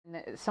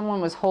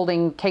Someone was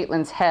holding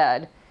Kaitlyn's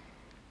head,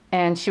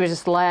 and she was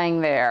just laying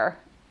there.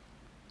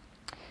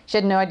 She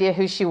had no idea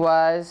who she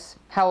was,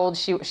 how old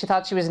she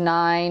thought she was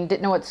 9,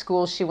 didn't know what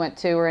school she went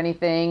to or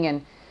anything,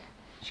 and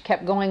she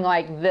kept going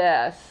like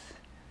this,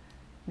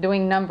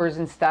 doing numbers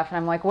and stuff, and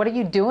I'm like, what are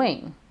you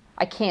doing?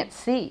 I can't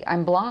see,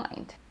 I'm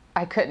blind.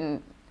 I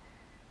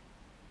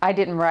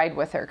didn't ride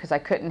with her because I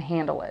couldn't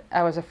handle it.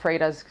 I was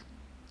afraid I was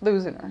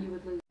losing her. You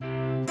would lose.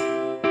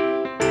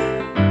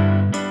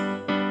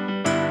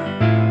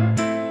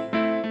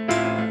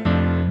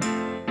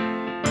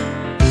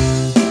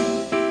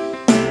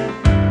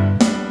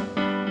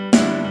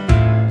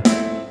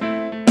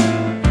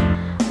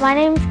 My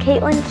name's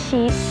Kaitlyn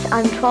Sheets.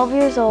 I'm 12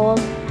 years old,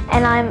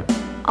 and I'm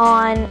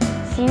on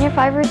Senior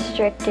 5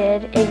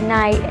 Restricted,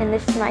 Ignite, and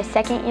this is my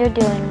second year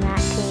doing that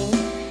team.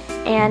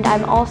 And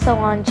I'm also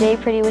on J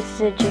Pretty, which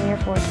is a Junior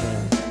 4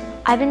 team.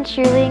 I've been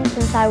cheerleading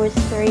since I was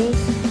 3,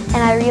 and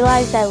I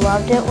realized I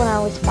loved it when I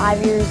was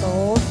 5 years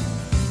old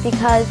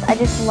because I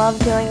just love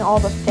doing all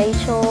the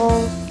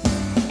facials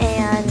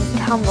and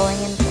tumbling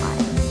and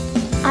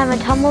flying. I'm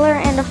a tumbler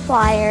and a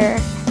flyer,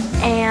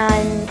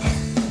 and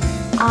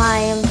I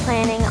am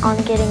planning on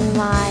getting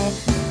my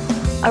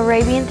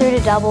Arabian through to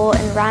double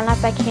and round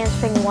off back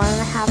handspring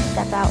 1.5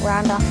 step out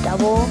round off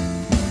double.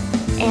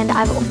 And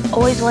I've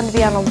always wanted to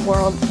be on a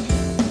world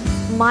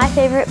team. My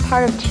favorite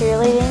part of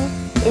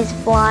cheerleading is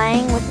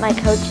flying with my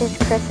coaches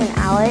Chris and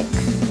Alex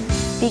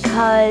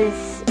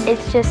because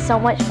it's just so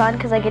much fun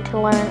because I get to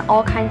learn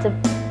all kinds of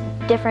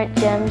different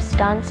gym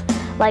stunts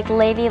like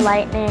Lady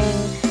Lightning,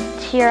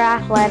 cheer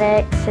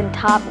athletics, and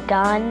Top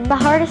Gun. The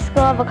hardest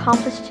skill I've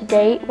accomplished to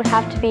date would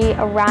have to be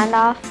a round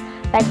off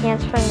back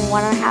handspring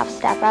 1.5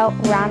 step out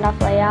round off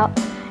layout,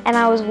 and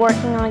I was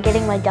working on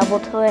getting my double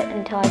to it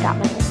until I got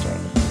my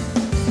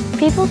injury.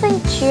 People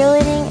think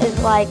cheerleading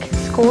is like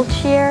school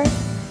cheer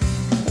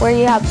where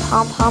you have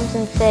pom-poms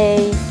and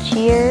say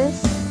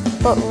cheers,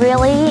 but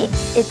really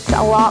it's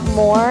a lot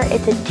more.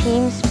 It's a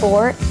team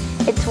sport.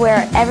 It's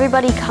where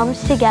everybody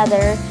comes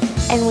together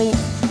and we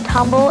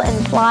tumble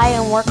and fly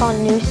and work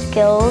on new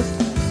skills.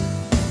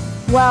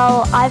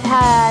 Well, I've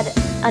had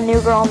a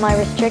new girl in my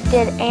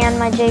restricted and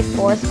my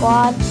J4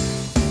 squad,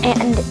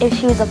 and if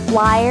she was a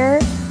flyer,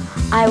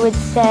 I would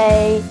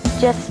say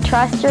just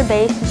trust your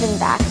bases and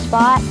back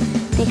spot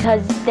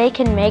because they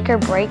can make or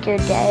break your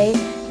day.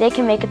 They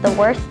can make it the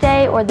worst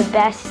day or the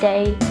best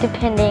day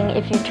depending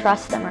if you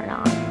trust them or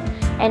not.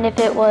 And if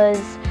it was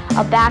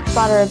a back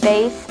spot or a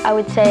base, I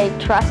would say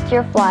trust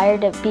your flyer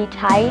to be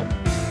tight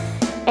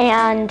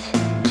and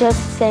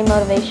just say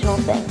motivational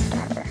things to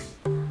her.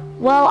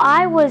 Well,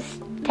 I was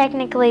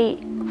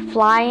technically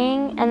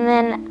flying and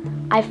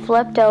then I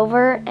flipped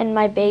over and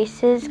my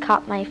bases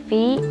caught my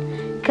feet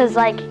because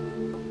like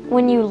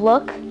when you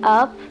look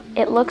up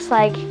it looks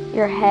like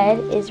your head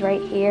is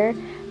right here,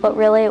 but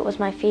really it was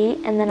my feet,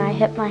 and then I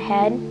hit my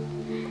head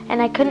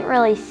and I couldn't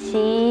really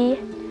see,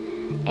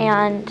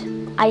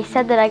 and I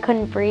said that I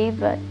couldn't breathe,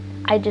 but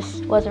I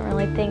just wasn't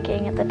really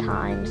thinking at the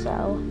time.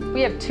 So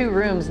we have 2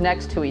 rooms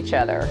next to each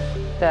other,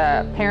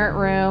 the parent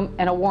room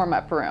and a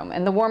warm-up room.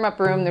 In the warm-up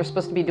room, they're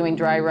supposed to be doing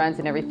dry runs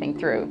and everything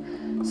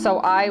through. So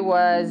I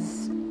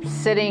was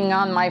sitting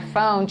on my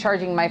phone,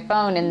 charging my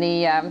phone in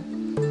the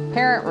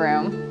parent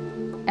room,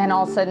 and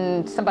all of a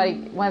sudden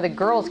one of the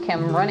girls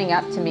came running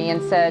up to me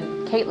and said,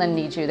 Kaitlyn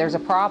needs you, there's a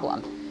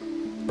problem.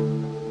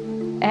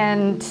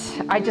 And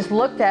I just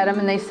looked at them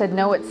and they said,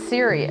 no, it's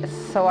serious.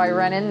 So I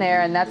ran in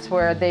there, and that's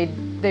where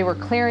they were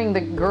clearing the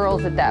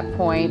girls at that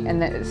point,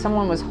 and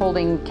someone was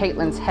holding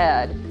Kaitlyn's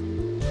head,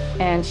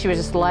 and she was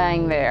just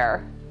laying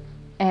there.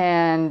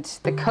 And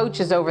the coach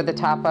is over the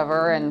top of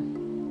her,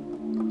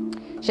 and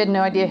she had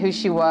no idea who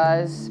she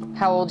was,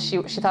 how old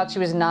she thought she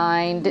was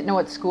 9, didn't know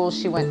what school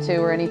she went to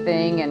or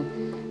anything,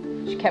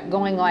 and she kept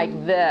going like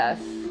this,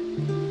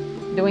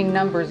 doing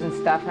numbers and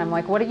stuff, and I'm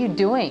like, what are you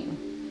doing?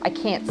 I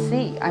can't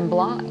see, I'm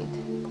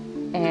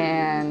blind.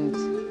 And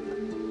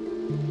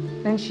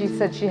then she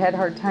said she had a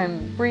hard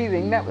time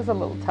breathing. That was a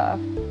little tough.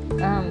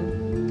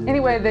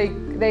 Anyway,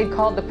 they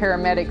called the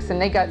paramedics,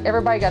 and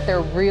everybody got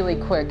there really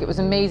quick. It was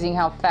amazing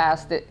how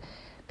fast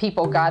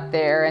people got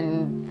there,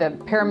 and the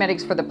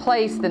paramedics for the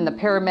place, then the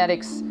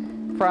paramedics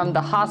from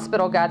the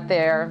hospital got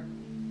there,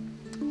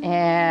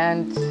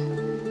 and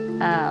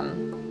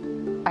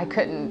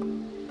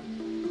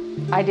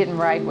I didn't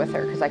ride with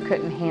her because I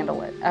couldn't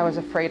handle it. I was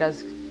afraid I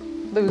was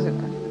losing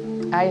her.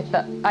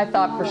 I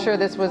thought for sure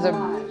this was a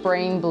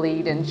brain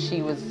bleed, and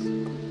she was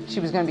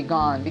going to be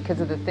gone because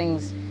of the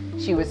things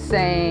she was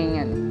saying.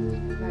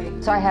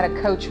 And so I had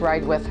a coach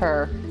ride with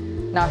her,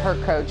 not her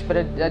coach, but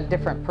a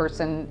different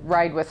person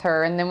ride with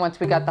her. And then once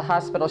we got to the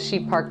hospital, she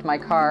parked my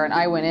car and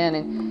I went in,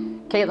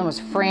 and Kaitlyn was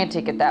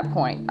frantic at that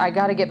point. I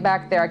got to get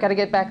back there. I got to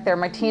get back there.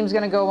 My team's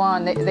going to go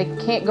on. They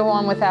can't go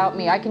on without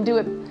me. I can do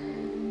it.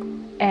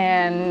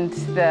 And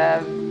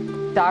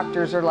the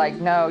doctors are like,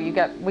 no, we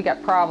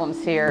got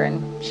problems here.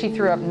 And she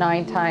threw up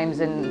 9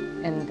 times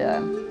in the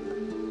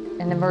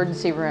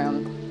emergency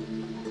room.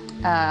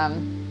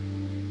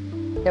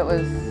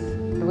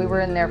 We were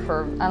in there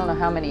for I don't know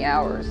how many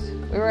hours.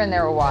 We were in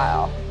there a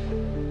while,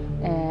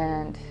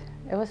 and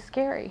it was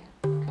scary.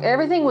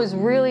 Everything was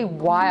really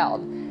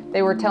wild.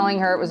 They were telling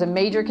her it was a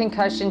major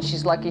concussion.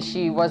 She's lucky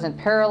she wasn't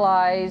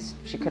paralyzed.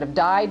 She could have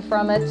died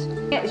from it.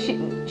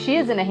 She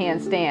is in a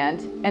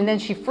handstand, and then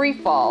she free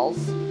falls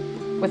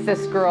with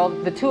this girl.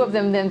 The two of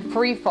them then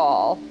free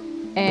fall,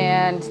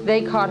 and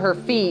they caught her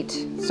feet,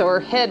 so her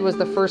head was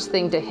the first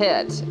thing to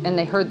hit, and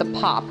they heard the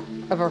pop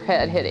of her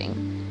head hitting.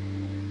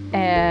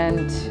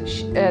 And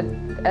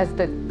as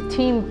the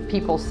team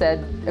people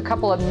said, a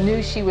couple of them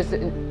knew she was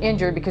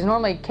injured because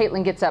normally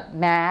Kaitlyn gets up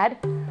mad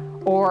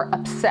or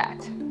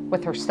upset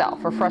with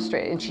herself or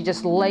frustrated, and she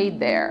just laid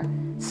there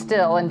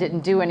still and didn't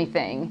do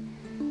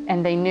anything,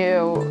 and they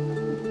knew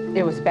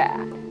it was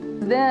bad.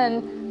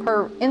 Then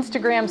her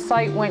Instagram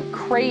site went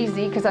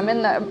crazy because I'm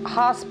in the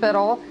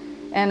hospital,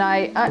 and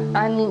I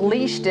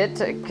unleashed it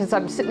because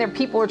I'm sitting there,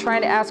 people were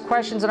trying to ask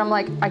questions, and I'm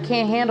like, I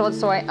can't handle it,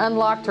 so I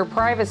unlocked her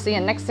privacy,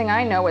 and next thing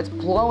I know, it's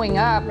blowing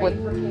up with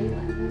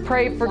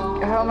pray for,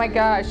 oh my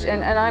gosh,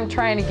 and I'm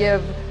trying to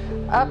give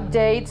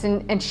updates,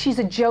 and she's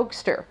a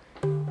jokester.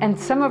 And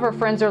some of her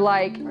friends are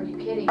like, are you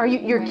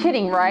kidding? You're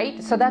kidding,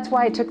 right? So that's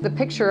why I took the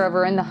picture of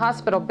her in the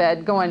hospital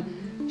bed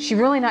going, she's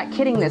really not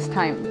kidding this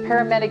time.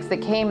 Paramedics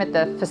that came at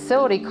the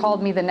facility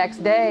called me the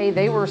next day.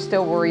 They were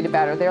still worried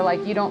about her. They're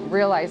like, you don't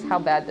realize how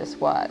bad this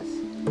was.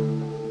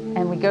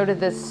 And we go to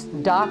this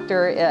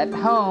doctor at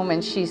home,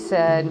 and she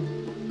said,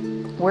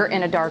 we're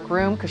in a dark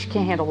room because she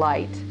can't handle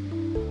light.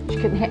 She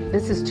couldn't,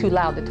 this is too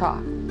loud to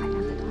talk.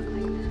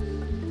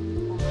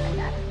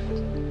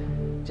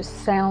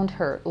 Just sound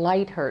hurt,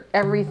 light hurt,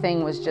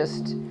 everything was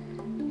just,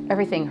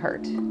 everything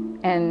hurt.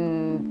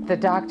 And the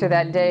doctor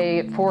that day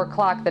at 4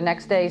 o'clock the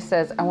next day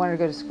says, I want her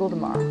to go to school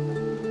tomorrow.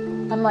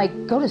 I'm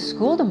like, go to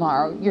school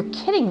tomorrow? You're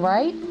kidding,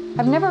 right?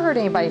 I've never heard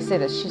anybody say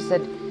this. She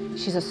said,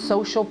 she's a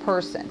social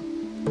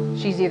person.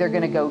 She's either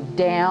gonna go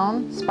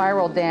down,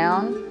 spiral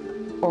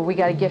down, or we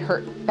gotta get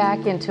her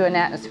back into an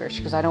atmosphere.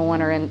 She goes, I don't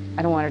want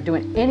her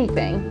doing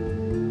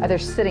anything, either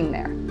sitting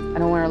there. I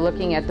don't want her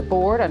looking at the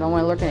board. I don't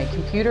want her looking at a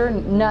computer,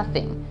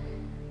 nothing.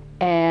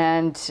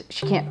 And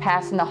she can't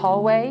pass in the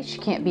hallway. She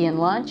can't be in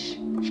lunch.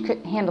 She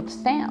couldn't handle the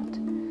sound.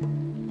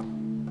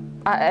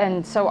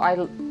 And so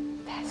I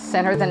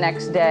sent her the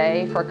next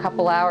day for a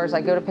couple hours.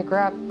 I go to pick her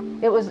up.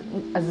 It was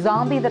a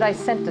zombie that I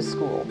sent to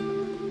school.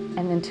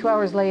 And then 2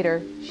 hours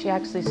later, she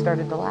actually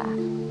started to laugh.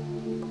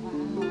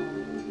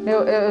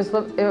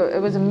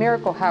 It was a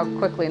miracle how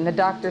quickly. And the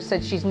doctor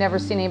said she's never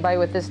seen anybody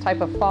with this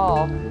type of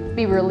fall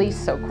be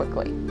released so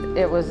quickly.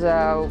 It was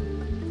a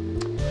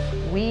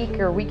week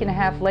or week and a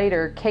half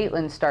later,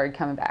 Kaitlyn started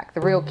coming back, the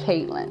real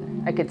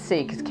Kaitlyn. I could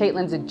see, because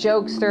Kaitlyn's a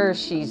jokester.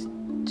 She's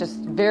just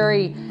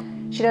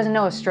she doesn't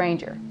know a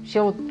stranger.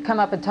 She'll come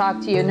up and talk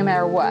to you no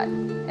matter what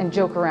and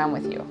joke around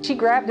with you. She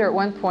grabbed her at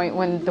one point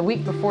when the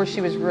week before she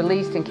was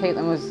released and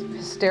Kaitlyn was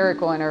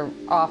hysterical in her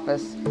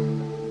office.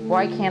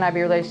 Why can't I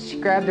be released?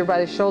 She grabbed her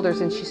by the shoulders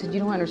and she said, you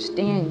don't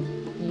understand.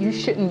 You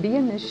shouldn't be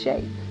in this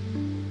shape.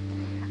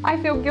 I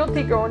feel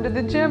guilty going to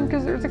the gym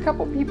because there's a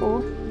couple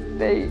people,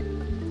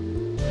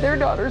 their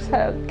daughters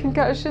had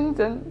concussions,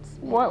 and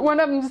one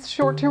of them's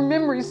short-term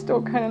memory's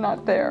still kind of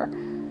not there.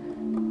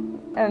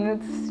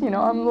 And it's,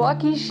 I'm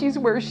lucky she's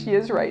where she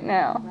is right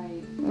now.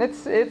 Right.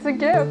 It's a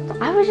gift.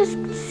 I was just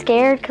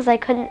scared because I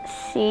couldn't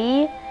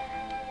see,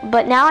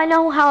 but now I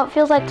know how it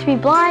feels like to be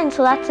blind,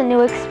 so that's a new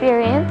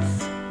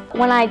experience.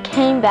 When I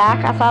came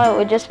back, I thought it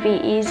would just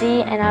be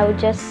easy and I would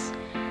just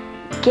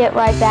get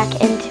right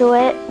back into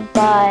it,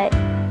 but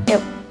it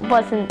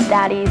wasn't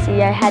that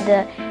easy. I had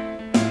to,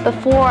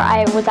 before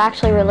I was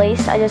actually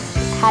released, I just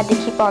had to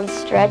keep on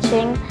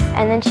stretching,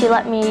 and then she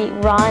let me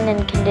run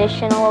and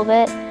condition a little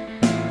bit.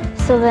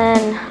 So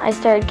then I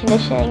started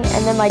conditioning,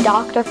 and then my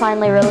doctor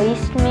finally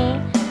released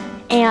me,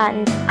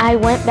 and I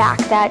went back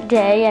that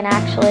day and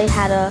actually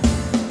had a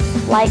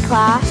light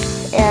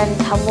class and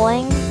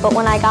tumbling, but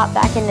when I got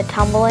back into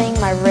tumbling,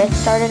 my wrist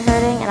started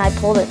hurting and I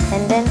pulled a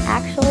tendon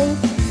actually,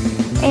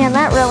 and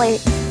that really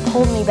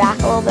pulled me back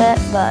a little bit,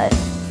 but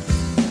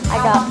I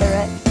got through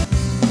it.